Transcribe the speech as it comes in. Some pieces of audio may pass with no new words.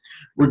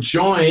We're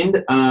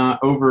joined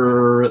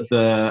over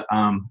the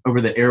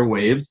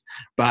airwaves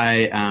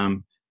by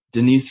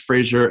Denise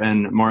Frazier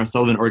and Maura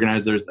Sullivan,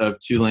 organizers of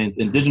Tulane's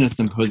Indigenous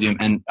Symposium.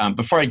 And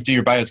before I do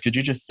your bios, could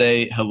you just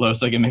say hello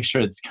so I can make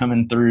sure it's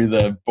coming through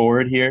the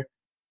board here?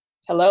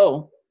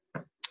 Hello.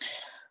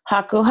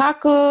 Haku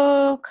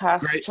haku,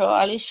 Great. Castro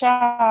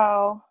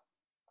Alishao.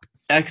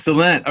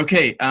 Excellent.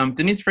 Okay,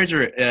 Denise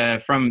Frazier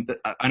and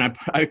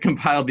I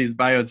compiled these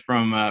bios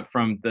from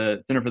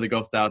the Center for the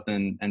Gulf South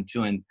and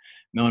Tulane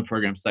Mellon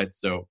Program sites.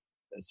 So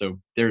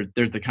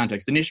there's the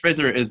context. Denise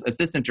Frazier is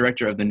Assistant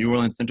Director of the New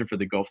Orleans Center for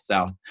the Gulf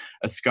South,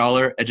 a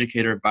scholar,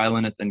 educator,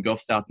 violinist, and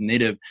Gulf South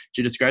native.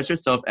 She describes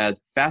herself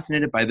as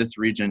fascinated by this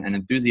region and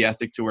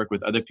enthusiastic to work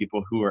with other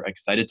people who are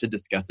excited to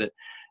discuss it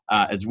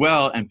as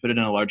well and put it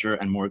in a larger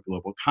and more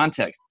global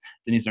context.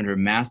 Denise earned her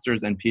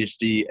master's and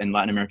PhD in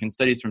Latin American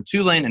Studies from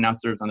Tulane and now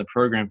serves on the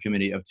program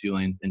committee of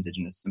Tulane's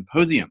Indigenous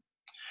Symposium.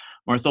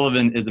 Maura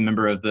Sullivan is a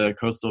member of the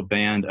Coastal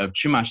Band of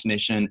Chumash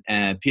Nation,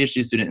 a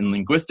PhD student in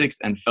linguistics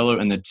and fellow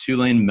in the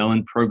Tulane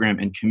Mellon Program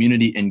in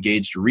Community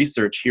Engaged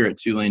Research here at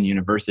Tulane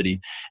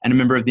University, and a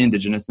member of the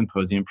Indigenous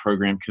Symposium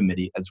Program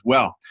Committee as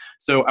well.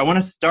 So I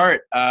want to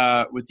start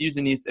with you,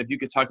 Denise, if you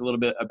could talk a little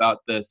bit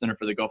about the Center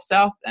for the Gulf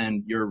South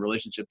and your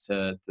relationship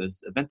to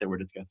this event that we're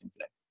discussing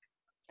today.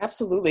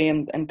 Absolutely,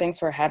 and thanks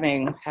for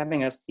having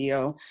us,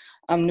 Theo.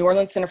 New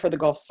Orleans Center for the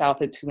Gulf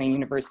South at Tulane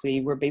University,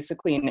 we're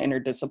basically an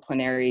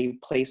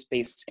interdisciplinary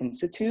place-based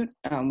institute.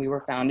 We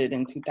were founded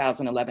in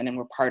 2011 and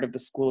we're part of the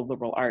School of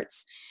Liberal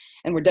Arts.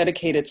 And we're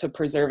dedicated to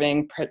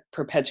preserving,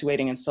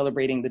 perpetuating, and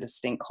celebrating the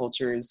distinct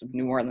cultures of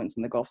New Orleans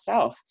and the Gulf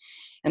South.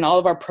 And all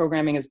of our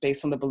programming is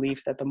based on the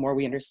belief that the more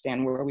we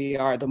understand where we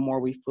are, the more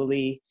we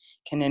fully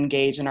can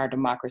engage in our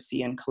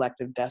democracy and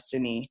collective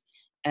destiny.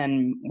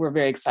 And we're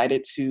very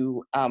excited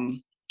to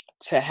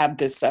have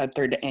this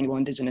third annual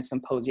Indigenous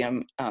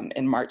Symposium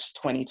in March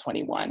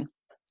 2021.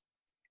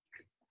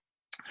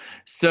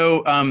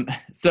 So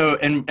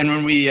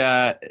when we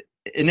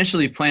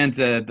initially planned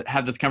to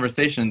have this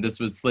conversation, this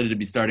was slated to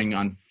be starting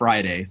on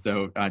Friday,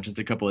 so just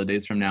a couple of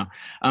days from now.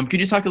 Could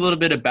you talk a little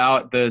bit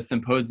about the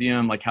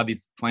symposium, like how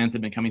these plans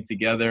have been coming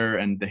together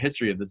and the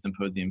history of the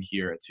symposium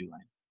here at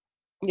Tulane?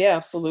 Yeah,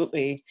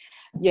 absolutely.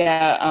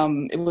 Yeah,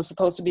 it was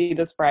supposed to be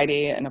this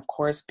Friday, and of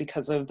course,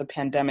 because of the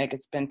pandemic,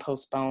 it's been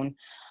postponed.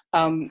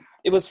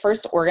 It was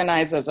first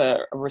organized as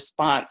a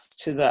response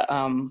to the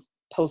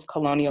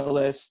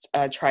post-colonialist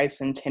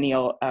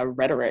tricentennial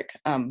rhetoric.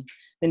 The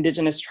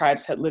indigenous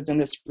tribes had lived in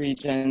this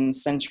region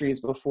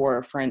centuries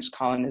before French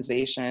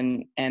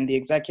colonization, and the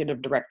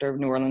executive director of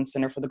New Orleans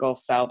Center for the Gulf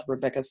South,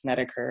 Rebecca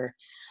Snedeker,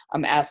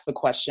 asked the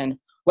question,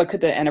 what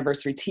could the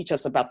anniversary teach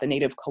us about the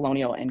Native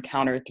colonial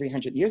encounter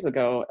 300 years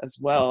ago, as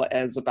well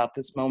as about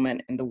this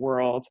moment in the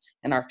world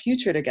and our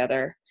future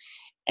together?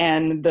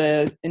 And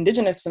the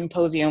Indigenous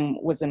Symposium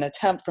was an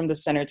attempt from the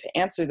center to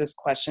answer this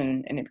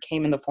question, and it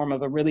came in the form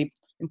of a really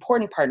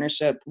important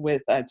partnership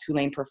with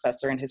Tulane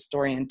professor and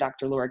historian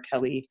Dr. Laura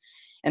Kelly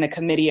and a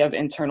committee of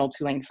internal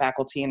Tulane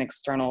faculty and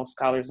external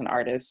scholars and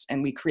artists.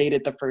 And we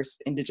created the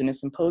first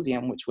Indigenous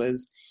Symposium, which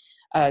was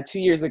 2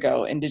 years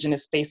ago,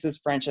 Indigenous Spaces,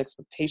 French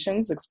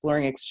Expectations,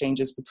 Exploring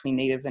Exchanges Between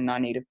Native and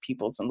Non-Native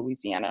Peoples in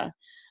Louisiana.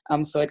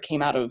 So it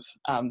came out of,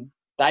 the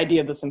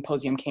idea of the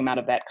symposium came out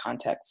of that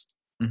context.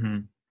 Mm-hmm.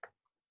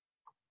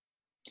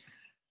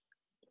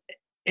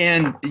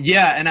 And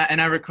yeah,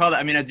 and I recall that.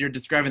 I mean, as you're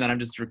describing that, I'm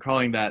just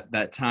recalling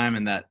that time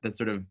and that the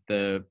sort of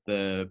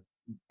the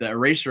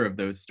erasure of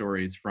those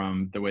stories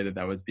from the way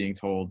that was being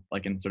told,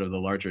 like in sort of the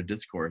larger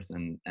discourse.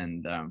 And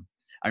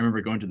I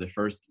remember going to the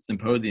first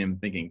symposium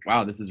thinking,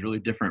 wow, this is really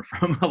different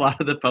from a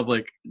lot of the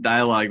public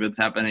dialogue that's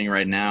happening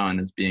right now and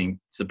is being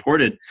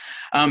supported.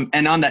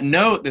 And on that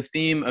note, the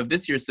theme of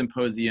this year's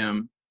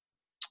symposium,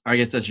 or I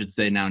guess I should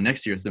say now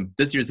next year,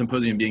 this year's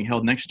symposium being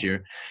held next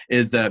year,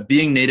 is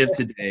Being Native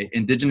Today,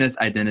 Indigenous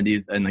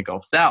Identities in the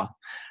Gulf South.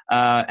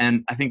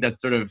 And I think that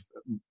sort of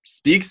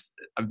speaks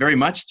very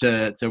much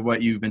to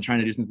what you've been trying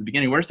to do since the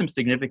beginning. What are some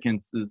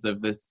significances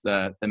of this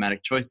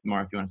thematic choice,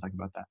 Maura, if you want to talk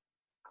about that?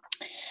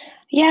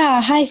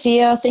 Yeah, hi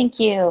Theo, thank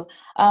you.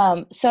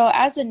 So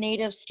as a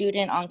Native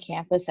student on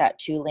campus at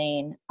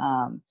Tulane,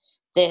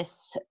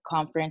 this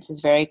conference is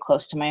very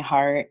close to my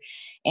heart.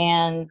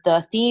 And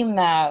the theme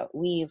that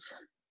we've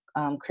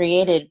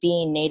created,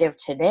 Being Native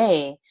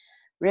Today,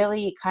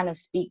 really kind of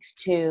speaks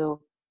to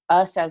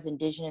us as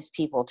Indigenous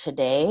people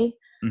today,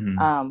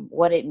 mm-hmm.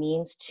 What it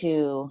means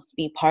to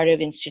be part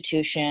of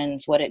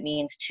institutions, what it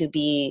means to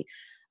be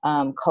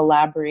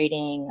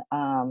collaborating,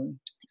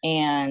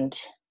 and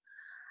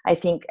I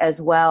think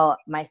as well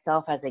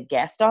myself as a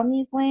guest on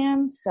these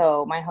lands.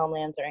 So my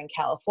homelands are in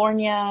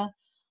California,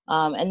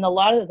 and a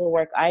lot of the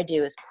work I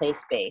do is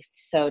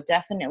place-based. So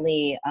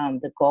definitely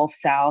the Gulf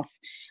South,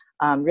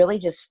 really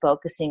just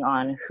focusing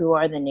on who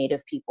are the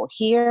Native people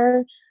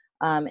here,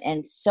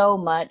 and so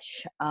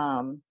much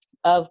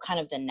of kind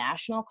of the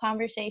national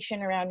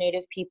conversation around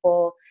Native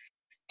people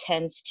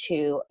tends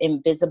to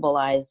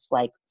invisibilize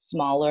like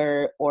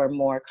smaller or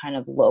more kind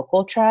of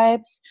local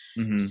tribes.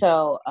 Mm-hmm.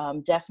 So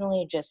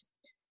definitely just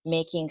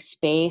making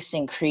space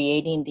and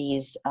creating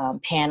these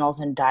panels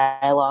and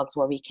dialogues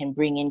where we can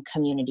bring in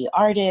community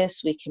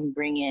artists, we can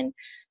bring in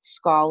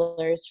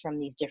scholars from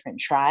these different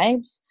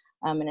tribes,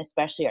 and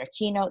especially our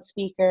keynote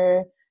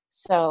speaker.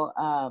 So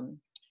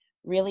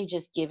really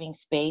just giving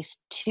space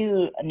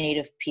to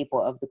Native people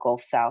of the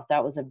Gulf South.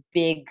 That was a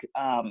big,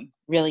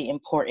 really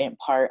important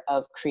part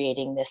of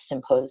creating this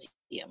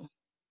symposium.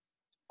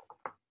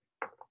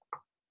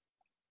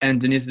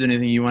 And Denise, is there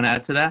anything you want to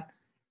add to that?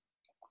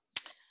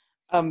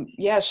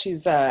 Yeah,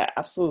 she's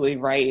absolutely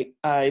right.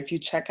 If you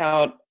check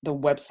out the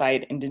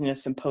website,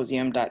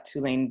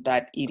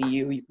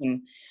 indigenoussymposium.tulane.edu, you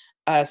can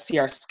see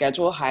our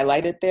schedule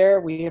highlighted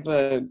there. We have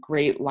a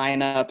great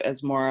lineup,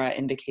 as Maura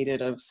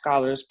indicated, of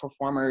scholars,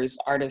 performers,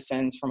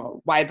 artisans from a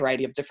wide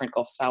variety of different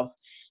Gulf South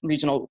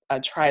regional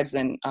tribes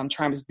and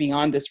tribes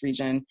beyond this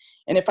region.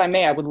 And if I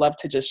may, I would love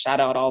to just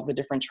shout out all the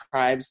different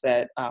tribes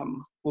that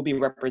will be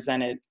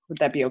represented. Would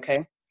that be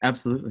okay?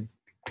 Absolutely.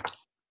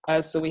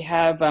 So we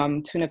have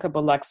Tunica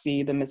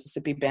Biloxi, the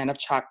Mississippi Band of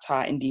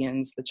Choctaw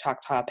Indians, the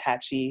Choctaw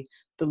Apache,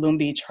 the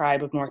Lumbee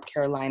Tribe of North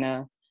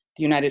Carolina,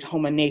 the United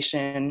Homa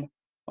Nation,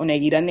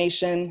 Oneida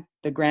Nation,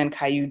 the Grand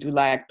Kayu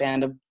Dulayak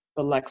Band of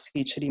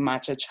Biloxi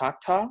Chitimacha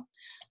Choctaw,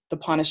 the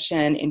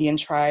Ponashen Indian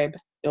Tribe,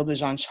 Ile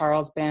Jean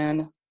Charles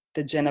Band,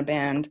 the Jenna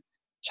Band,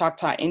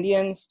 Choctaw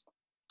Indians,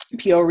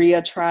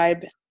 Peoria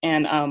Tribe,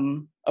 and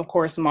of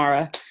course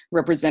Mara,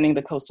 representing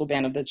the Coastal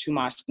Band of the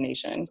Chumash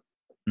Nation.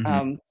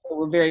 So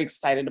we're very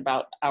excited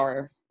about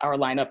our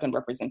lineup and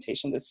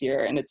representation this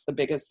year, and it's the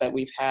biggest that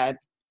we've had,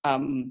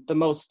 the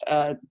most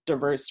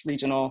diverse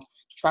regional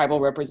tribal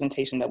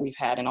representation that we've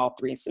had in all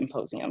three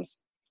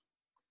symposiums.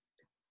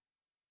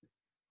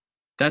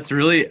 That's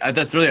really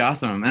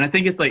awesome, and I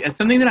think it's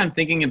something that I'm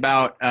thinking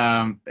about.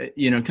 Kind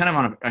of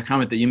on a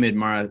comment that you made,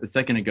 Mara, a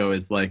second ago,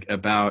 is like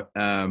about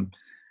I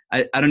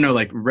don't know,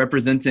 like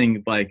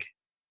representing like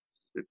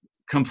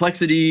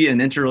complexity and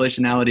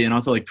interrelationality, and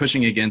also like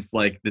pushing against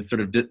like this sort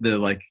of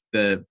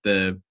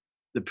the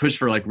push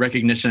for like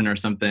recognition or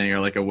something, or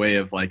like a way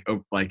of like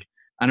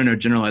I don't know,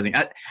 generalizing.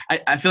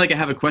 I feel like I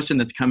have a question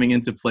that's coming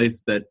into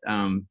place, but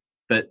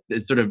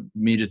it's sort of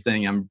me just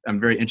saying I'm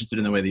very interested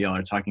in the way that y'all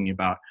are talking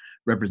about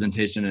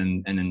representation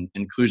and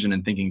inclusion,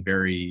 and being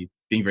very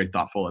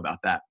thoughtful about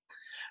that.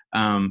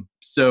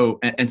 So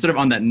sort of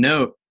on that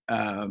note,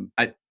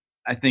 I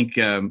think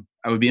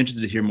I would be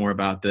interested to hear more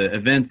about the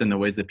events and the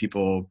ways that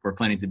people were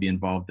planning to be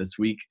involved this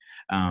week,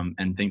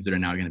 and things that are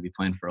now going to be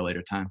planned for a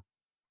later time.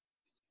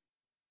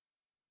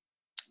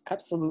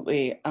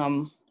 Absolutely.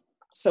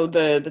 So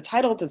the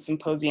title of the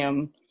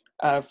symposium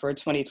for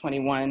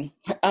 2021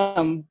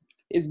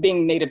 is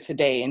Being Native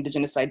Today,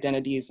 Indigenous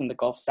Identities in the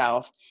Gulf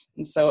South.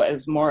 And so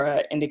as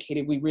Maura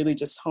indicated, we really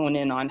just hone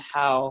in on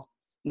how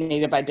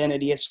Native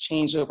identity has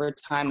changed over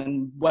time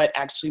and what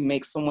actually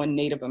makes someone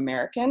Native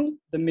American,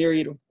 the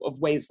myriad of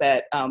ways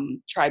that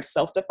tribes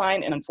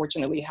self-define, and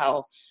unfortunately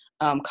how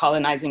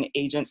colonizing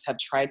agents have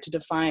tried to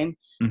define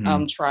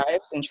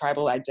tribes and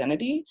tribal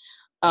identity.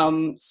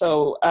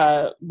 So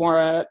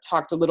Maura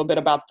talked a little bit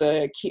about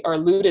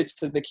alluded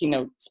to the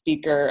keynote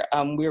speaker.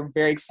 We're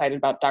very excited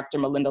about Dr.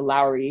 Melinda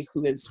Lowry,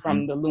 who is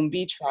from the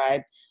Lumbee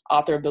tribe,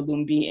 author of the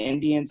Lumbee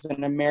Indians,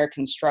 An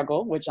American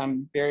Struggle, which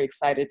I'm very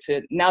excited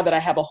to, now that I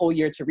have a whole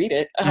year to read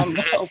it,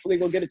 hopefully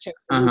we'll get a chance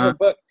to read her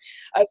book.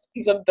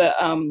 She's of the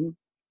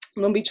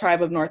Lumbee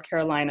tribe of North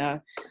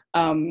Carolina,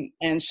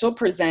 and she'll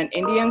present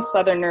Indians,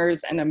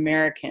 Southerners, and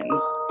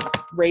Americans,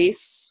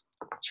 race,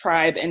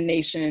 tribe, and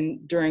nation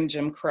during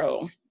Jim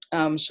Crow.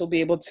 She'll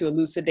be able to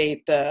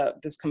elucidate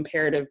this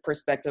comparative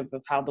perspective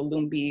of how the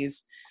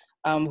Lumbees,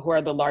 who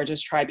are the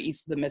largest tribe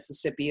east of the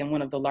Mississippi and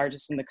one of the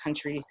largest in the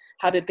country,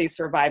 how did they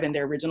survive in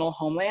their original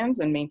homelands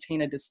and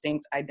maintain a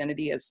distinct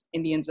identity as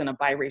Indians in a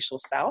biracial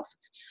South?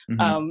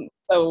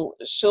 So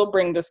she'll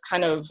bring this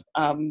kind of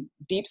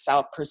deep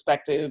South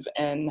perspective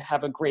and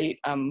have a great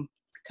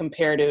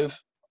comparative,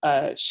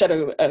 shed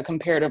a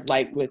comparative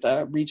light with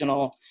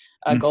regional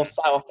Gulf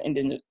South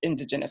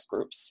indigenous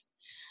groups.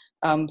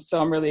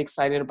 So I'm really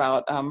excited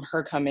about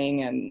her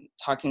coming and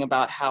talking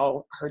about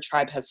how her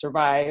tribe has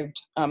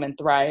survived and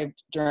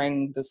thrived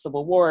during the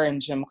Civil War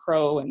and Jim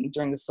Crow and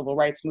during the Civil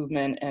Rights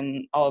Movement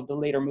and all of the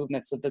later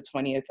movements of the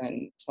 20th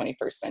and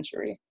 21st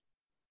century.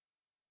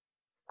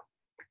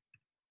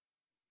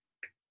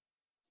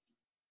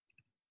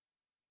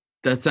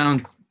 That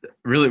sounds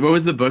really, what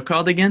was the book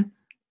called again?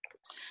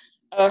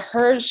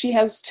 She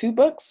has two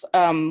books.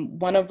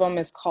 One of them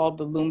is called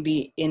The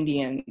Lumbee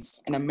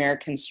Indians, An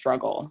American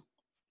Struggle.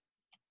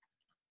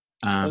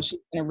 So she's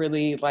going to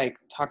really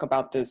talk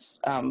about this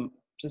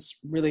just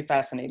really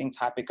fascinating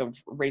topic of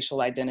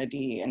racial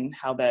identity and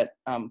how that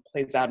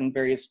plays out in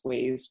various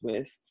ways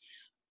with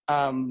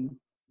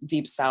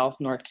Deep South,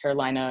 North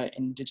Carolina,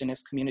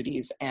 indigenous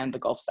communities, and the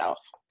Gulf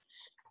South.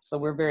 So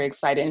we're very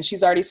excited. And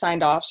she's already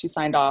signed off. She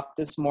signed off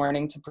this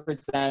morning to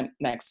present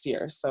next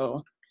year.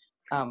 So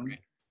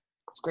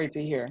it's great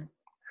to hear.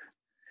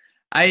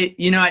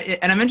 And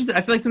I'm interested,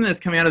 I feel like something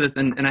that's coming out of this,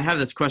 and I have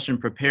this question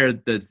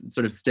prepared that's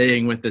sort of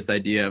staying with this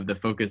idea of the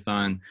focus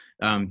on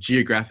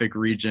geographic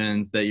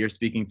regions that you're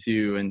speaking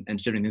to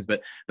and shifting things,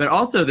 but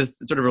also this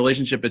sort of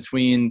relationship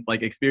between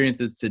like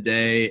experiences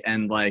today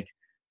and like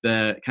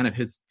the kind of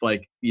his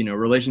like,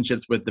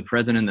 relationships with the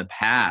present and the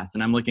past.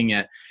 And I'm looking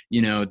at,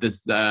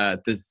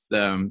 this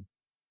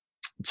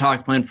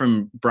talk planned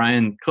from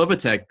Brian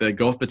Klobuchar, the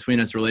gulf between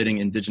us relating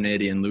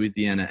indigeneity in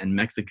Louisiana and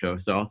Mexico.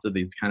 So also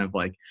these kind of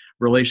like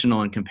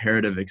relational and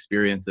comparative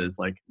experiences,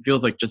 like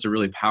feels like just a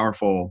really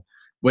powerful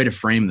way to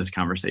frame this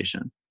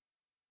conversation.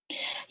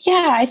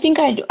 Yeah, I think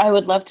I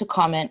would love to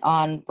comment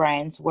on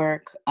Brian's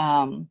work.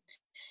 I'm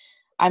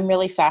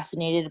really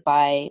fascinated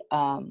by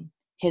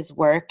his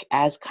work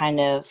as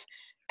kind of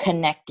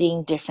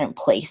connecting different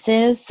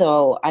places.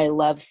 So I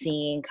love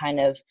seeing kind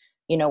of,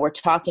 we're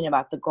talking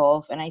about the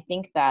Gulf, and I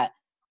think that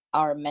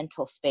our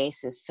mental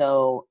space is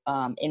so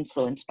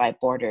influenced by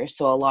borders.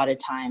 So a lot of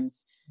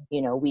times,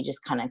 we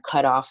just kind of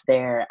cut off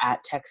there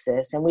at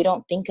Texas, and we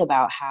don't think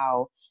about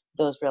how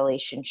those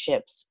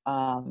relationships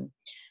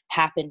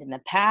happened in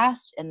the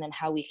past, and then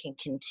how we can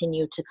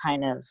continue to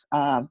kind of,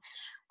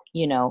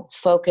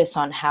 focus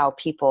on how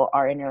people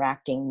are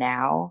interacting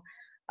now.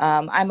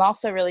 I'm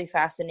also really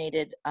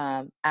fascinated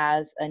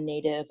as a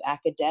Native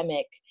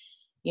academic,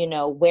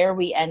 where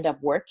we end up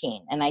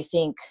working. And I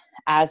think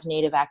as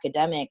Native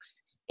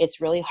academics, it's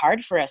really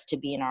hard for us to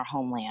be in our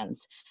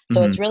homelands.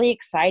 So it's really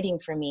exciting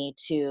for me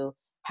to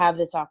have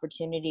this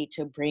opportunity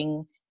to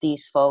bring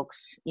these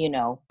folks,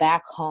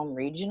 back home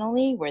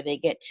regionally, where they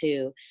get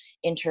to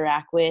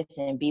interact with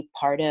and be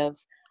part of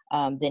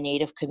the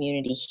Native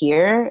community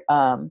here.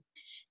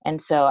 And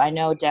so I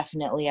know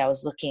definitely I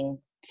was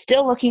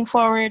still looking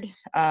forward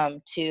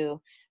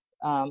to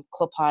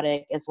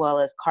Klopottek as well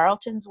as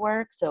Carlton's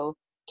work. So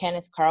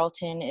Kenneth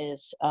Carlton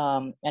is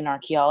an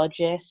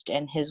archaeologist,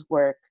 and his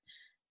work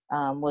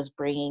was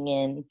bringing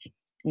in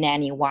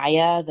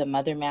Naniwaya, the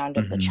mother mound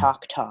of the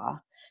Choctaw.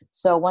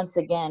 So once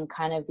again,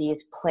 kind of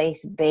these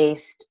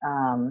place-based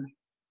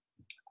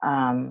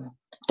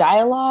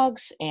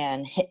dialogues,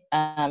 and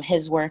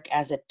his work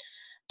as a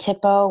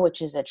TIPO,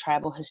 which is a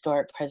tribal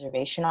historic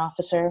preservation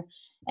officer,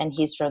 and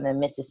he's from the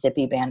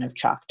Mississippi Band of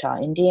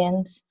Choctaw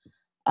Indians.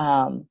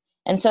 And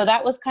so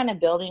that was kind of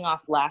building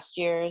off last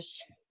year's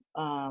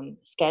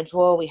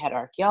schedule. We had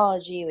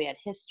archaeology, we had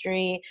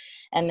history,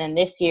 and then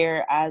this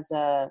year, as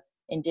a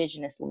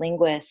Indigenous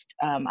linguist,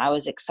 I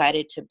was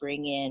excited to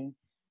bring in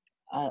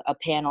a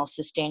panel,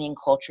 Sustaining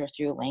Culture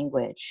Through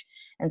Language.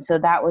 And so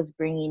that was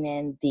bringing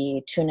in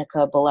the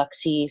Tunica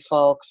Biloxi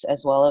folks,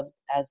 as well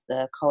as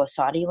the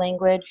Coasati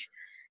language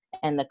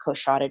and the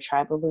Coshada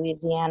tribe of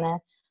Louisiana.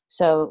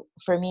 So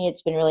for me,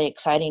 it's been really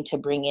exciting to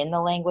bring in the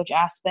language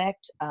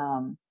aspect.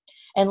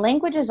 And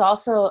language is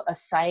also a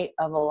site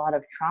of a lot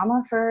of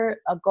trauma for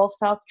Gulf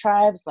South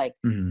tribes. Like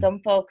some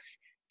folks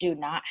do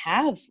not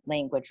have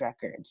language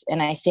records.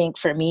 And I think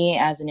for me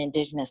as an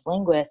Indigenous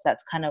linguist,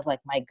 that's kind of like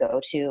my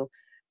go-to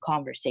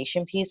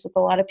conversation piece with a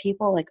lot of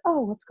people, like,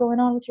 oh, what's going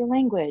on with your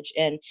language?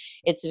 And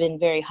it's been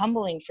very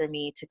humbling for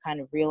me to kind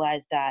of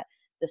realize that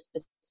the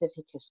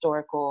specific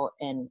historical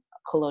and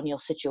colonial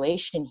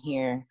situation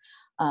here,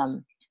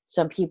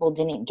 some people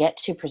didn't get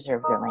to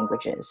preserve their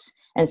languages.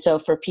 And so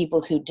for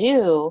people who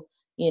do,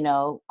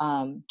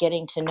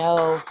 getting to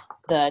know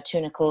the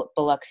Tunica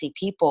Biloxi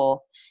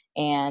people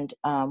and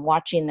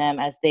watching them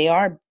as they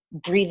are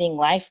breathing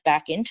life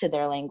back into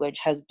their language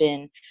has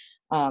been,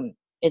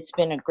 it's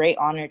been a great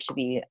honor to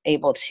be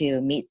able to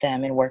meet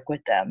them and work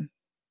with them.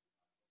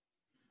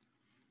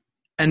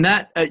 And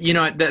that,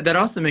 that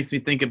also makes me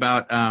think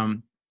about,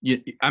 I'm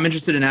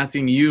interested in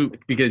asking you,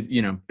 because,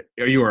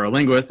 you are a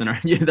linguist, and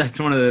that's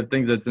one of the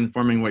things that's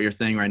informing what you're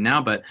saying right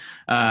now. But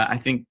I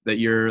think that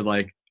you're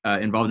like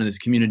involved in this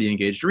community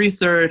engaged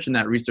research, and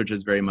that research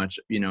is very much,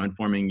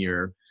 informing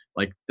your,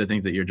 like the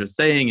things that you're just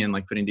saying, and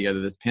like putting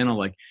together this panel.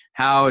 Like,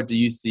 how do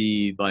you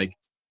see like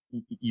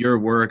your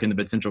work and the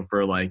potential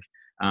for like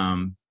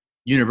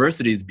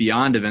universities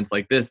beyond events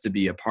like this to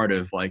be a part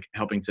of like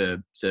helping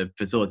to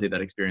facilitate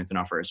that experience and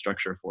offer a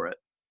structure for it?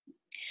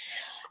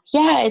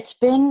 Yeah, it's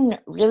been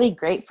really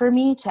great for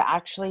me to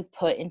actually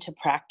put into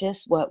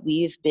practice what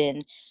we've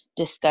been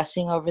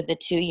discussing over the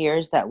 2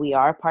 years that we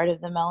are part of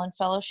the Mellon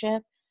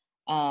Fellowship.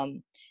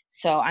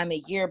 So I'm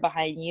a year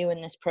behind you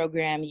in this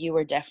program. You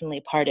were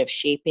definitely part of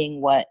shaping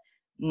what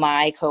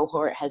my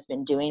cohort has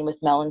been doing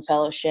with Mellon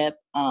Fellowship.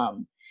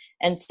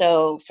 And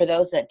so for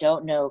those that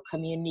don't know,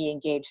 community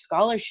engaged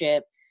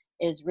scholarship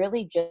is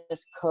really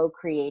just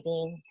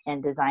co-creating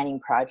and designing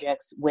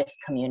projects with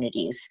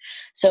communities.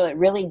 So it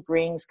really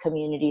brings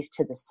communities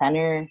to the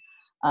center.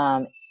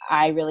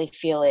 I really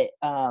feel it,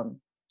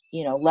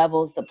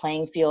 levels the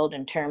playing field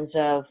in terms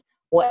of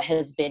what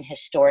has been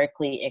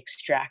historically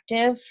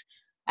extractive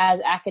as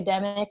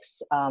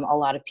academics. A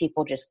lot of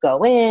people just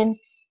go in,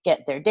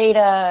 get their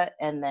data,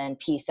 and then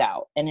peace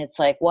out. And it's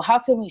like, well, how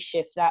can we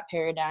shift that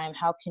paradigm?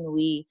 How can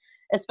we,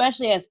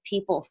 especially as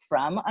people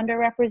from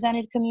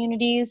underrepresented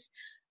communities,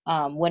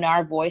 when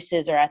our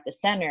voices are at the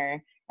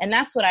center. And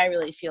that's what I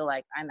really feel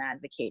like I'm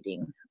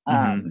advocating.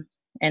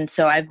 And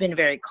so I've been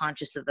very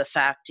conscious of the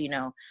fact,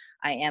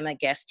 I am a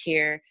guest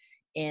here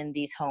in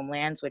these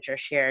homelands, which are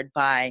shared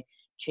by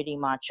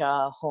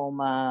Chitimacha,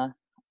 Homa,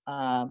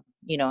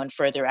 and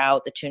further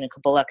out, the Tunica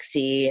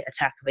Biloxi,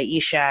 Atakaba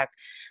Ishak.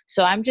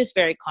 So I'm just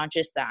very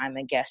conscious that I'm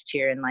a guest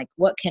here, and like,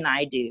 what can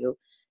I do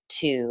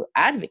to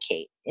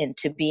advocate and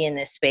to be in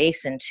this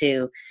space and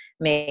to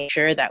make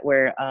sure that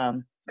we're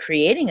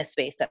creating a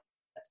space that's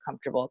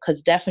comfortable?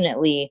 Because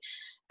definitely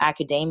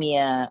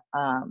academia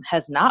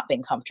has not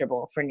been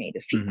comfortable for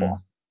Native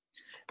people.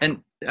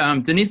 And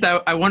Denise,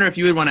 I wonder if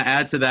you would want to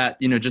add to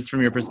that, just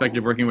from your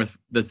perspective, working with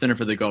the Center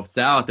for the Gulf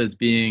South as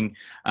being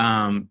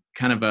kind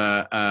of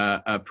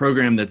a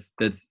program that's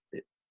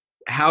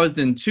housed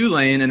in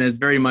Tulane and is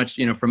very much,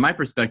 from my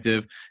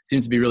perspective,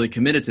 seems to be really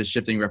committed to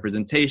shifting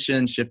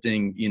representation,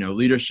 shifting,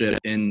 leadership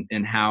in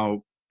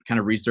how kind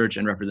of research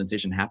and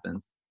representation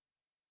happens.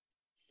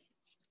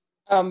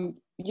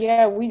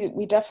 Yeah,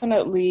 we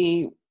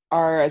definitely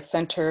are a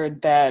center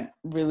that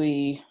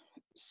really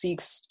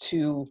seeks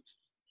to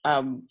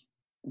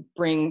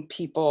bring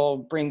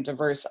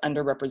diverse,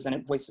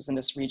 underrepresented voices in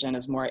this region,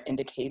 as more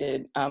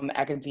indicated.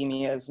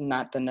 Academia is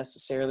not the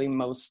necessarily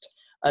most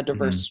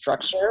diverse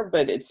structure,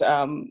 but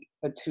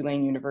but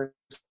Tulane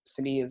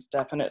University is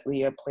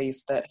definitely a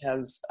place that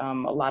has a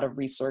lot of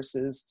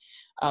resources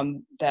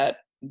that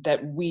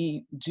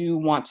we do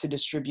want to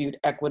distribute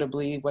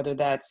equitably, whether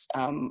that's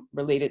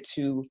related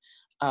to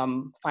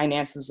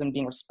finances and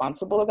being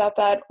responsible about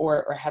that,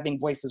 or having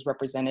voices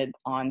represented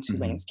on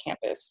Tulane's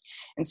campus.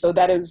 And so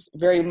that is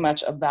very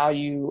much a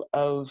value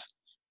of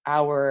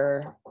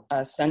our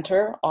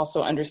center,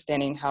 also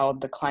understanding how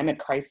the climate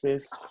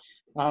crisis,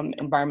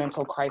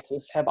 environmental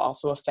crisis have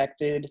also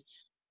affected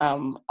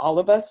all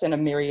of us in a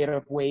myriad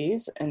of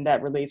ways. And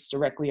that relates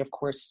directly, of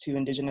course, to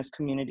Indigenous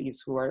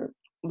communities who are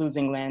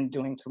losing land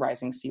due to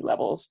rising sea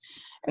levels.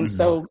 And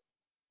so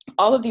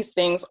all of these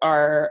things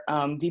are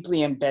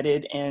deeply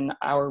embedded in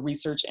our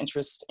research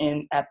interests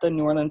at the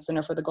New Orleans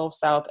Center for the Gulf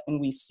South,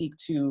 and we seek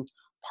to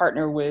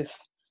partner with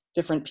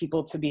different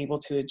people to be able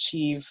to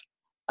achieve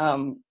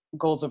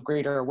goals of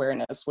greater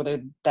awareness,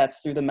 whether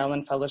that's through the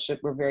Mellon Fellowship.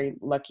 We're very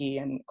lucky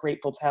and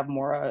grateful to have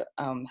Maura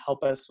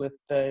help us with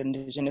the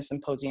Indigenous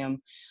Symposium,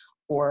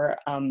 or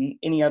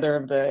any other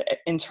of the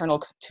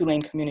internal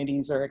Tulane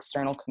communities or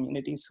external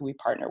communities who we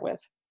partner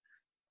with.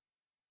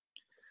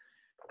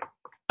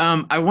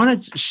 I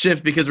want to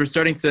shift because we're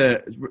starting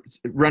to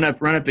run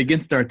up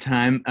against our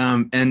time,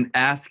 and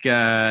ask,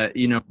 well,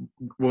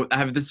 I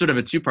have this sort of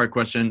a two-part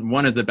question.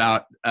 One is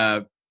about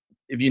if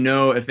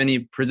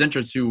any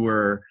presenters who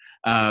were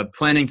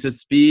planning to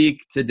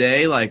speak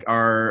today,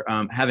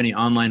 have any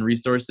online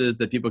resources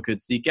that people could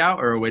seek out,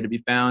 or a way to be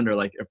found,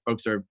 or if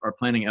folks are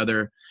planning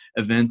other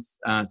events,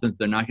 since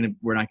we're not going to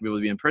be able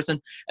to be in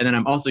person. And then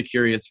I'm also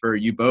curious for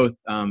you both,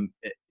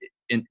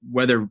 in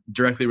whether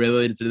directly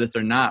related to this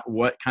or not,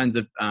 what kinds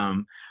of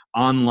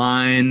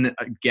online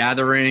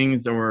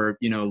gatherings or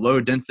low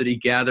density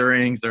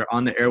gatherings or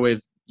on the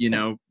airwaves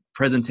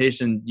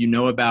presentation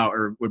about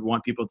or would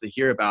want people to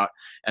hear about,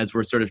 as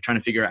we're sort of trying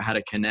to figure out how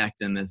to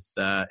connect in this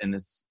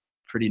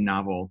pretty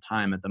novel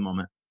time at the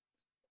moment.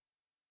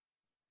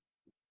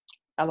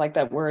 I like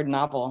that word,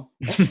 novel.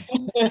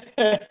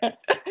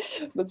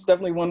 That's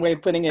definitely one way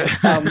of putting it.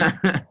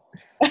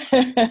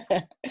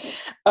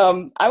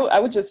 I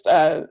would just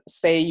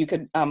say you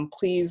could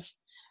please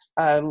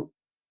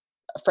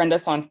friend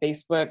us on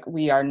Facebook.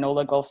 We are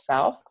NOLA Gulf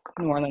South,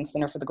 New Orleans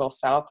Center for the Gulf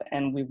South,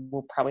 and we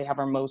will probably have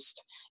our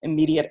most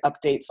immediate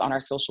updates on our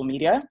social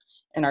media.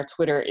 And our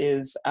Twitter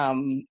is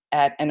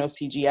at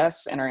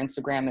NOCGS, and our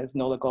Instagram is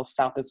NOLA Gulf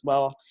South as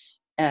well.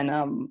 And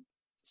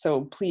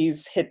so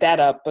please hit that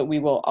up, but we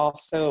will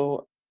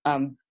also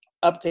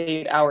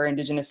update our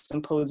Indigenous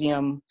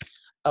Symposium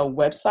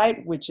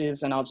website, which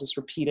is, and I'll just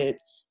repeat it,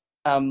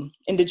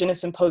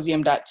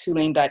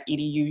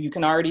 indigenoussymposium.tulane.edu. You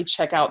can already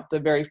check out the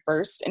very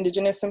first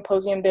Indigenous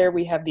Symposium there.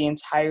 We have the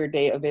entire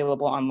day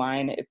available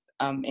online. If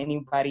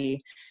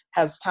anybody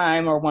has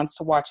time or wants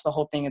to watch the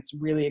whole thing, it's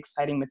really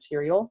exciting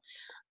material.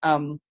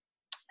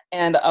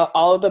 And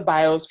all of the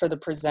bios for the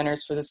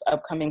presenters for this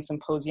upcoming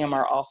symposium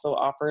are also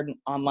offered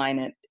online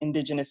at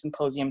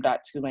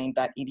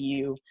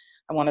indigenoussymposium.tulane.edu.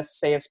 I want to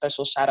say a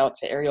special shout out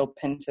to Ariel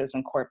Pintas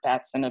and Court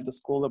Batson of the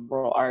School of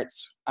Liberal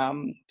Arts,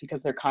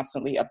 because they're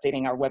constantly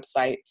updating our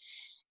website.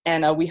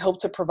 And we hope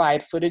to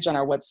provide footage on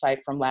our website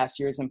from last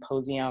year's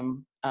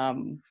symposium,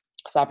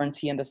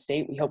 Sovereignty in the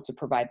State. We hope to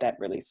provide that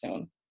really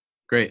soon.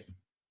 Great.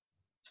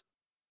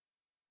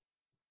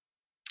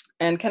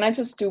 And can I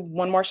just do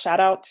one more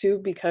shout out too,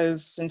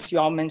 because since you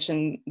all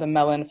mentioned the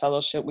Mellon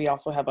Fellowship, we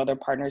also have other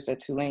partners at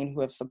Tulane who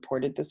have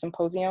supported the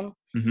symposium.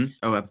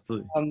 Oh,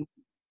 absolutely.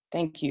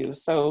 Thank you.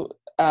 So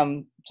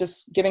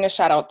just giving a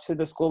shout out to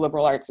the School of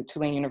Liberal Arts at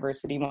Tulane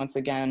University once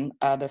again,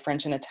 the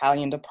French and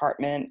Italian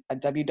Department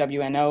at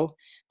WWNO,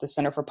 the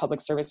Center for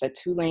Public Service at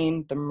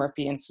Tulane, the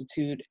Murphy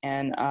Institute,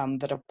 and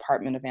the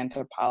Department of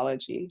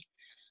Anthropology.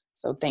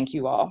 So thank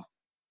you all.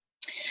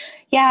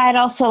 Yeah, I'd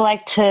also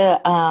like to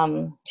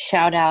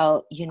shout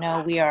out,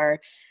 we are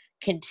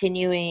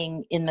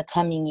continuing in the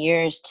coming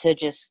years to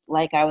just,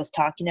 like I was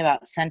talking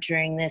about,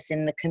 centering this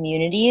in the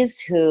communities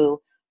who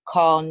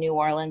call New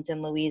Orleans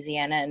and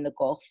Louisiana and the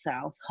Gulf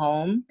South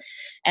home.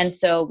 And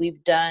so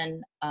we've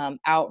done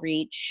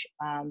outreach,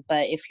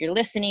 but if you're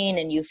listening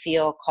and you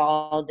feel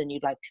called and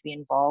you'd like to be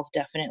involved,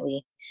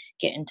 definitely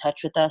get in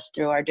touch with us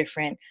through our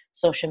different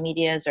social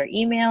medias or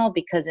email,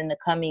 because in the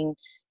coming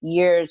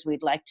years,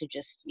 we'd like to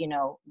just,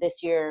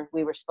 this year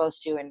we were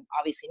supposed to, and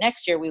obviously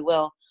next year we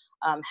will,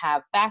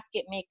 have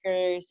basket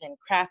makers and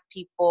craft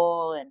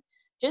people, and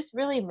just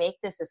really make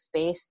this a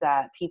space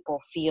that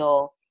people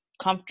feel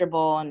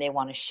comfortable and they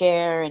want to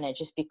share, and it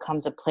just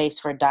becomes a place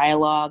for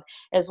dialogue,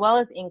 as well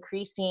as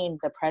increasing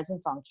the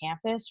presence on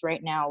campus.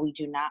 Right now, we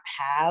do not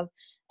have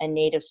a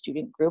Native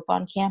student group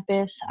on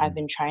campus. I've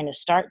been trying to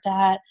start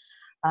that.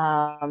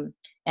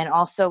 And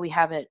also we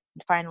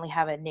finally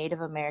have a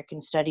Native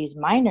American Studies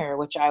minor,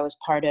 which I was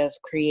part of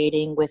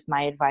creating with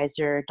my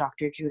advisor,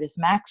 Dr. Judith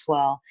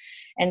Maxwell.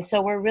 And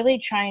so we're really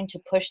trying to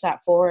push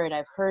that forward.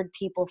 I've heard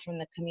people from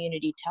the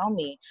community tell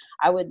me,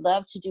 I would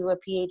love to do a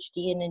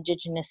PhD in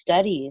Indigenous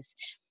Studies.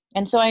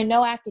 And so I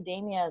know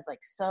academia is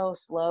like so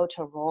slow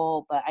to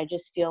roll, but I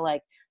just feel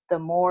like the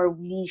more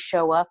we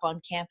show up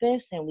on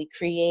campus and we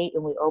create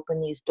and we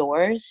open these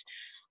doors,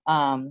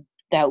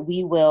 that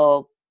we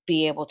will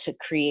be able to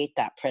create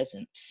that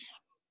presence.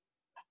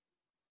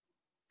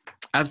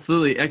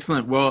 Absolutely.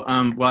 Excellent. Well,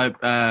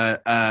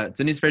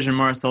 Denise Frazier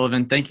Morris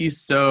Sullivan, thank you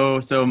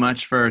so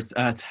much for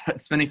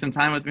spending some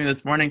time with me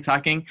this morning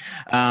talking.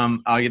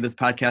 I'll get this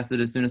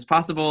podcasted as soon as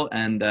possible,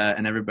 and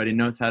everybody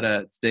knows how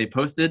to stay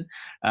posted.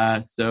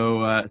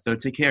 So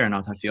take care, and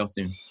I'll talk to you all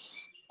soon.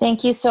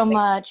 Thank you so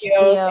much,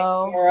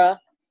 Theo.